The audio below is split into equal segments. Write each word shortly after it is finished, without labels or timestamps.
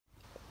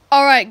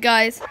Alright,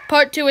 guys.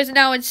 Part 2 is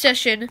now in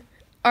session.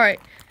 Alright.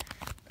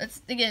 Let's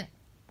begin.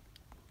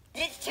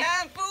 It's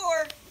time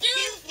for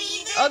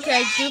Doofy the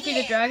Okay, Dragon. Doofy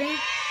the Dragon.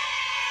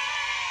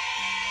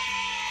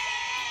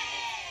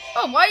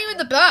 Oh, why are you in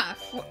the bath?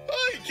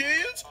 Hey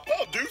kids,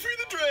 I'm Doofy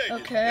the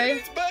Dragon. Okay. And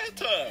it's bath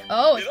time.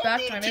 Oh, it's and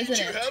bath I'm time, gonna isn't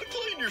teach it? you how to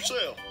clean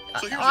yourself.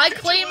 So here's I a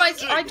picture clean of my. a I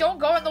chicken. don't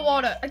go in the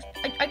water.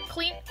 I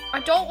clean. I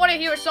don't want to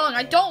hear a song.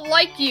 I don't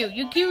like you.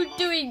 You keep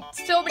doing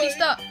so many Make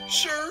stuff.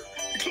 Sure,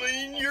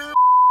 clean your.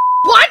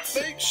 What?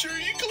 Make sure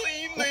you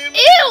clean them.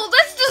 Ew,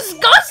 that's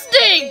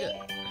disgusting.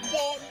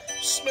 Won't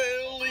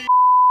smelly.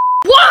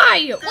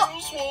 Why?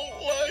 Girls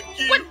won't like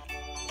you. What?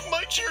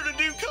 Make sure to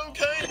do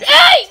cocaine.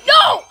 Hey,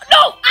 no,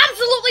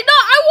 absolutely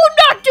not. I will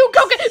not do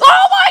cocaine.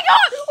 Oh my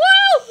god!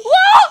 Whoa,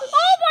 whoa!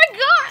 Oh my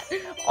god!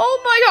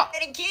 Oh my god!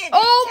 Ready, kids?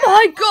 Oh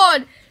my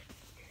god!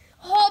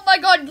 Oh my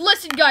god!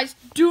 Listen, guys,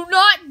 do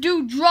not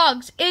do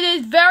drugs. It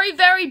is very,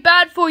 very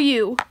bad for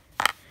you.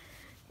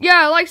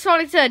 Yeah, like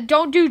Sonic said,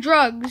 don't do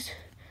drugs.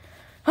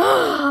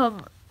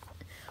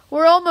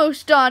 We're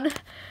almost done.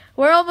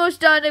 We're almost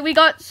done, and we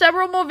got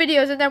several more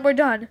videos, and then we're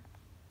done.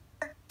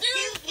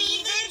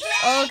 Doofy the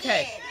Dragon.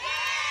 Okay.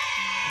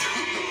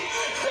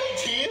 Hey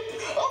kid,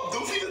 I'm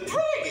Doofy the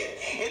Dragon,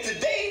 and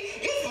today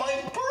is my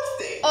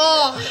birthday.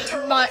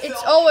 Oh my!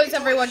 It's always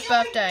everyone's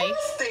birthday.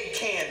 Birthday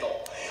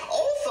candle.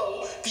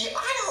 Also, the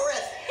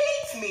IRS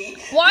hates me.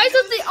 Why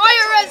does the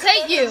IRS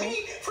hate you?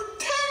 For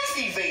tax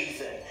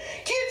evasion.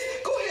 Kids,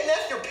 go ahead and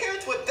ask your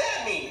parents what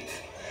that means.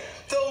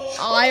 So,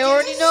 I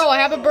already know. I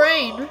have a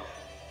brain.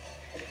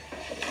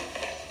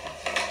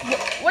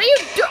 What are you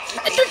doing?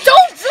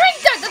 Don't drink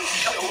that!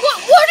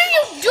 What are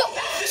you doing?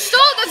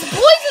 Stop! That's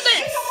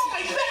poisonous!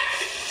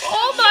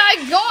 Oh my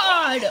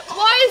god!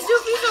 Why is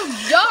Doofy so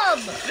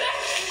dumb?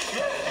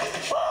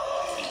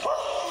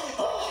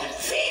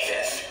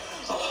 Jesus!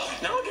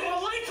 Now we're gonna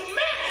light the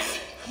mask!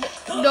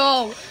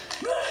 No!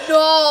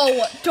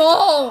 Don't!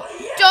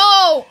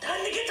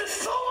 Time to get the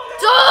soul on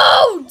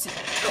Don't!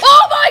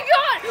 Oh my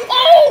god!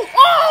 Oh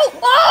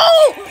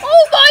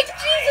my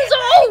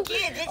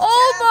Jesus!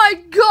 Oh my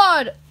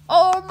god!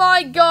 Oh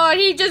my god!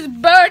 He just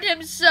burned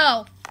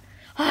himself!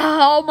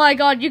 Oh my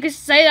god! You can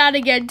say that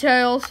again,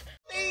 Tails.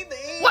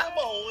 What?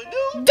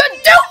 The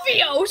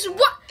Doofios!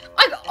 What?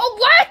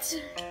 What?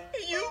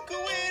 You go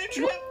in a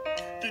trip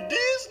to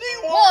Disney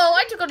World. Well, I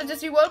like to go to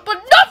Disney World,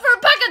 but not for a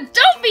pack of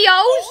Doofios!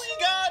 All you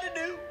gotta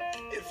do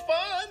is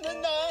find the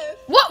knife.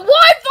 What?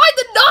 Why find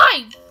the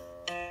knife?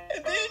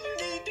 And then you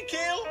need to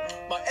kill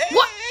my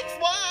What?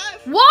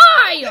 ex-wife.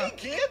 Why? Hey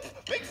kids,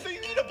 make sure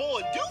you need a bowl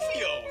of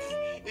Doofios.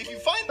 If you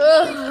find the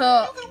Ugh.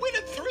 knife, you can win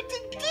a trip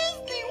to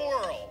Disney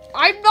World.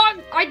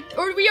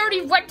 We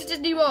already went to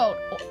Disney World.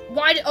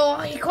 Why? Oh,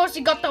 of course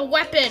he got the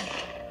weapon.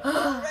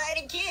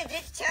 Alrighty, kids,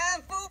 it's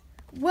time for.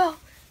 Well.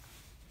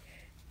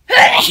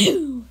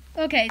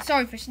 Okay,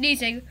 sorry for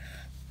sneezing.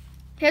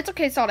 It's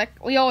okay, Sonic.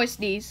 We always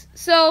sneeze.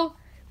 So,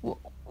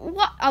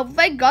 what? Oh,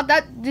 thank God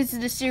that this is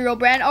the cereal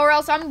brand, or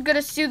else I'm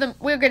gonna sue them.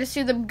 We're gonna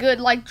sue them good,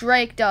 like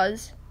Drake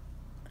does.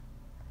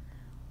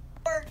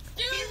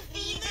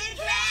 Doofy the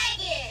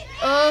Dragon.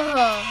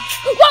 Whoa!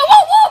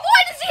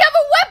 Why does he have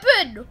a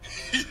weapon?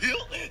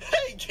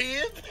 Hey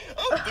kids,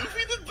 I'm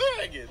Doofy the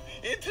Dragon,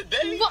 and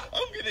today What?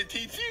 I'm gonna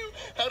teach you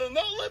how to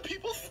not let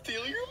people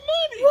steal your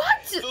money.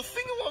 What? So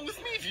sing along with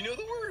me if you know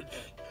the words.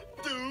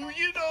 Do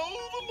you know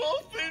the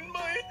Muffin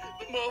Man?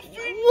 The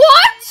Muffin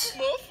What?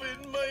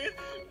 Muffin Man.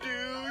 Do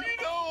you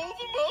know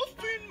the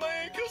Muffin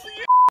Man? 'Cause the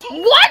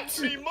asshole What? owes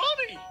me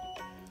money.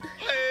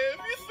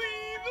 Have you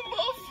seen the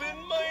Muffin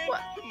Man?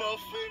 What? The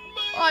Muffin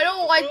Man. I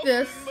don't like Muffin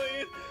this.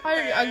 Man. I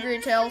Have agree,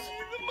 you Tails.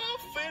 seen the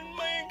Muffin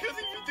Man? 'Cause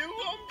if you do,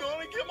 I'm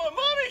gonna get my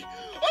money.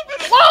 I'm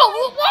gonna.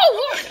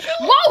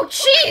 Whoa!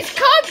 Jeez,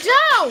 calm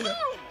down.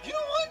 You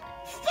know what?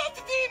 Stop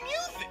the damn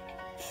music.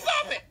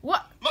 Stop it.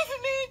 What?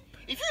 Muffin Man,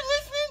 if you're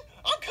listening,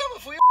 I'm coming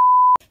for you.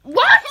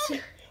 What?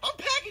 I'm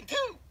packing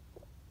too.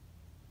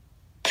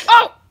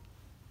 Oh!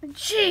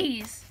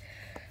 Jeez.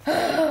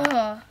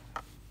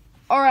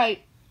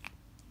 Alright.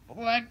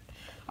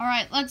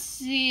 Alright, let's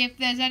see if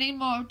there's any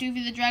more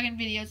Doofy the Dragon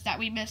videos that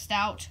we missed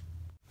out.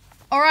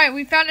 Alright,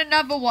 we found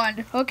another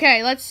one.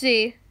 Okay, let's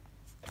see.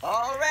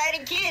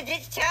 Alrighty, kids,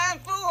 it's time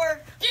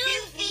for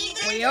Doofy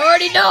the We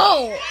already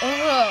know.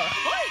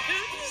 Hi,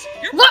 kids.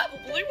 You're What?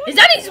 probably Is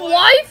that his wondering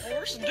why wife? I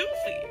divorced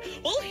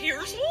Doofy. Well,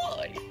 here's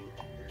why.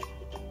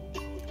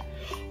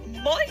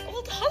 My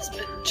old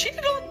husband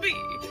cheated on me,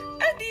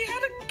 and he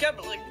had a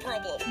gambling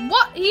problem.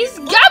 What? He's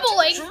Loved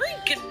gambling? to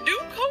drink and do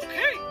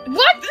cocaine.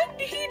 What? Then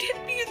he'd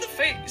hit me in the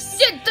face.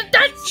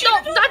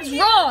 That's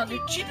wrong. He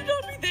cheated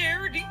on me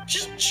there, and he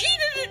just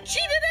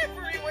cheated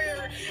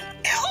everywhere,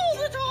 all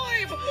the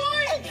time.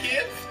 Why?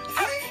 Kids,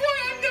 That's why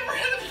I've never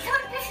had a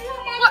friend before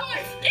in my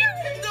life.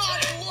 You're not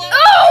love.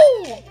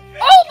 Oh!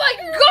 Oh my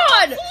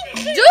god!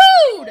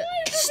 Dude!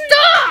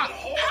 Stop!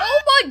 Oh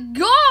my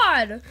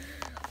god!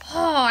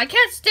 Oh, I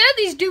can't stand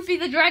these Doofy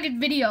the Dragon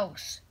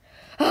videos.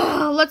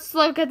 Let's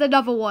look at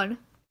another one.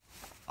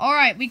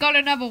 Alright, we got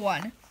another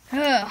one.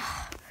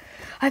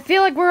 I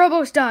feel like we're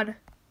almost done.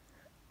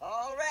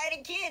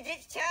 Alrighty, kids.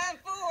 kids, it's time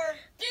for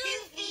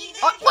Doofy the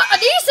What? Are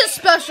these a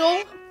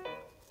special?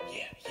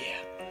 Yeah.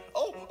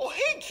 Oh,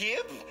 hey,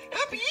 kids.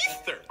 Happy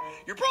Easter.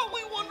 You're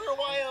probably wondering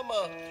why I'm,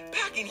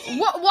 packing heat.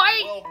 What?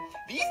 Why? Well,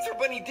 the Easter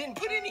Bunny didn't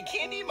put any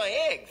candy in my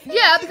eggs.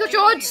 Yeah, because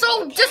you're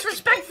so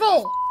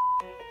disrespectful.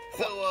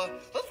 So,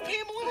 let's pay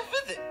him a little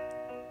visit.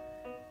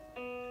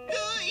 The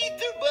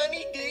Easter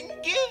Bunny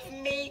didn't give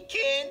me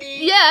candy.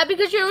 Yeah,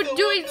 because you're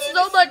doing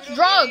so much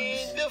drugs.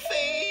 In the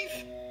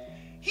face.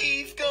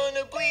 He's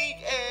gonna bleed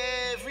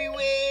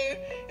everywhere,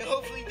 and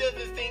hopefully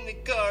doesn't stain the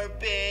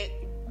carpet.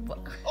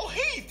 Oh,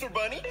 hey, Easter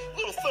Bunny,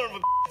 little son of a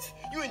bitch.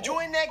 You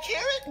enjoying that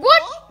carrot?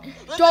 What? Huh?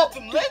 Let's Don't- add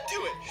some lead to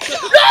it. No!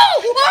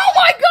 Oh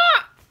my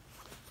god!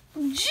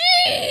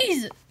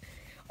 Jeez!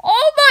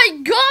 Oh my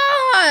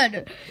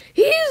god!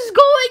 He's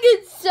going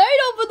insane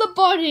over the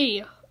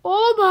bunny!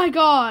 Oh my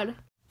god.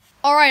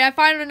 Alright, I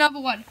found another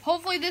one.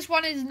 Hopefully this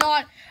one is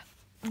not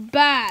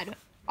bad.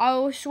 I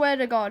will swear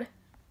to God.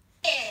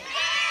 Hi,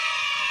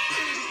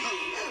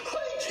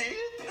 kids.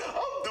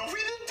 I'm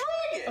Doofy the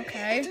Dragon.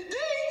 Okay. And today,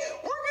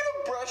 we're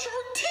gonna brush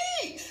our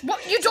teeth. What?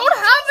 You don't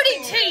have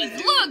any teeth!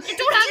 Look, you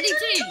don't have any Get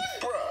your teeth!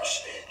 toothbrush.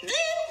 Then,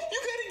 you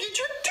gotta get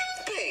your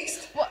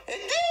toothpaste. What?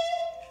 And then,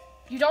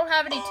 You don't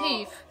have any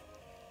teeth.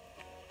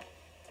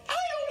 I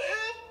don't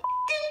have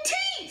f***ing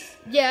teeth.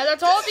 Yeah,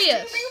 that's This obvious. is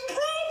gonna be a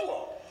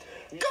problem.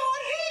 God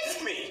hates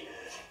me.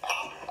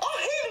 I'll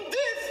handle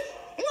this.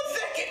 1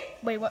 second.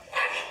 Wait, what?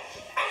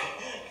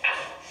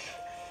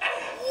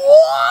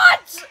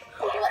 What?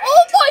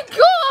 Oh my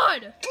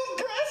god!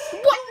 Toothbrush.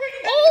 What?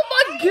 Oh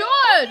my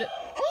god!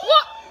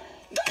 What?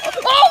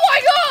 Oh my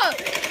god!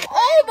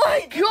 Oh my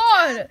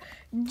god!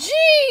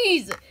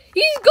 Jeez!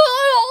 He's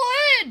going all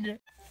in!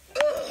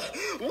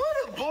 What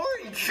a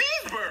boring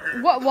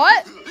cheeseburger.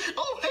 What?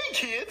 Oh, hey,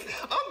 kids.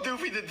 I'm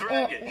Doofy the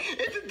Dragon. And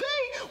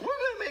today, we're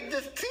going to make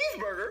this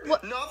cheeseburger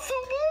What? not so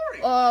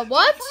boring.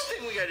 What? The first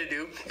thing we got to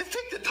do is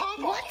take the top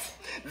What? off.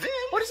 Then,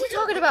 What is he we gotta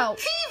talking put about?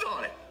 the cheese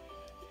on it.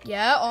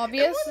 Yeah, And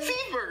obvious. one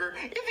cheeseburger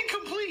isn't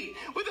complete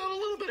without a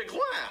little bit of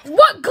glass.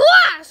 What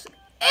glass?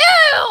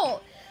 Ew!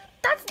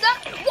 That's not.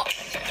 What?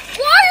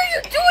 Why are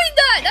you doing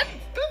that? That's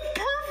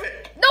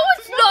perfect. No,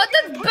 it's not.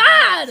 That's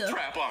bad.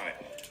 Trap on it.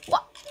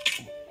 What?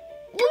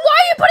 Why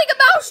are you putting a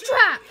mouse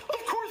trap?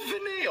 Of course, the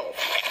nail.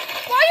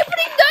 Why are you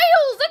putting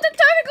nails? That's a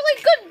technically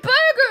good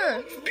burger.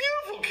 It's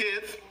beautiful,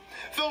 kids.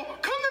 So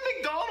come to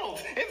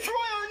McDonald's and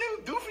try our new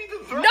Doofy the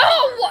Dragon. No!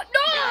 And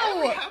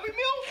No! every Happy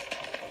Meal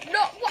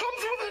No! What?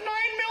 comes with a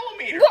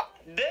 9mm. What?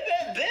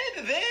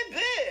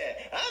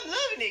 I'm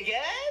loving it,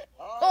 guys.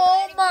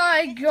 Oh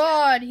my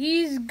god,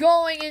 he's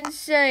going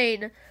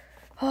insane.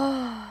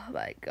 Oh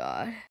my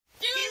god.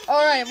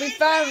 Alright, we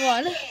found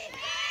one.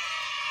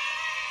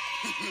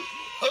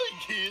 Hi,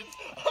 kids.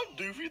 I'm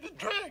Doofy the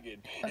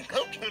Dragon, and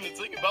I'm gonna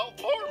sing about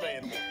farm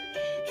animals.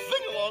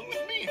 Sing along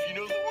with me if you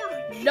know the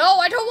words. No,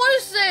 I don't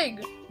want to sing.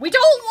 We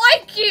don't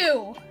like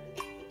you.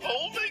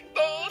 Old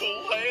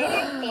MacDonald had a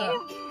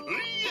farm,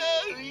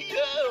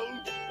 E-I-E-I-O,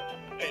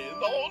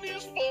 and on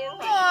his farm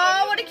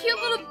Oh, what a cute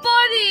little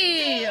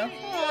bunny.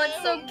 Oh,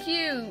 it's so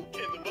cute.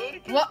 and the bunny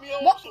pissed What? me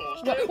off, What? so I What?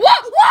 started-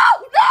 Whoa!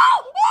 Whoa! No!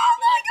 Oh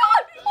my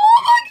god! Oh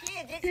my god!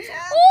 kids, it's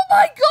time. Oh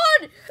my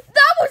god!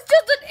 That was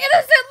just an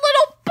innocent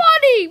little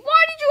bunny!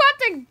 Why did you have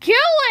to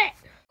kill it?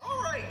 All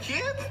right,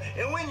 kids,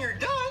 and when you're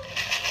done,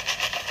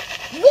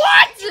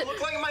 What? you look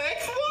like my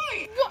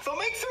ex-wife. What? So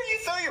make sure you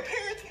tell your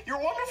parents your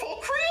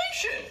wonderful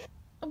creation.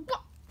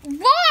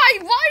 Why?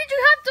 Why did you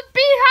have to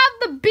have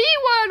the B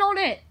word on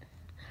it?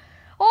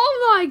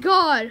 Oh my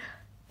god.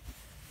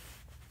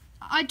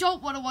 I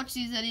don't want to watch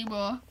these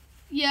anymore.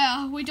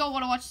 Yeah, we don't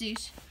want to watch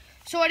these.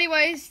 So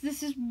anyways,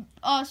 this is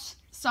us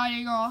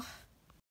signing off.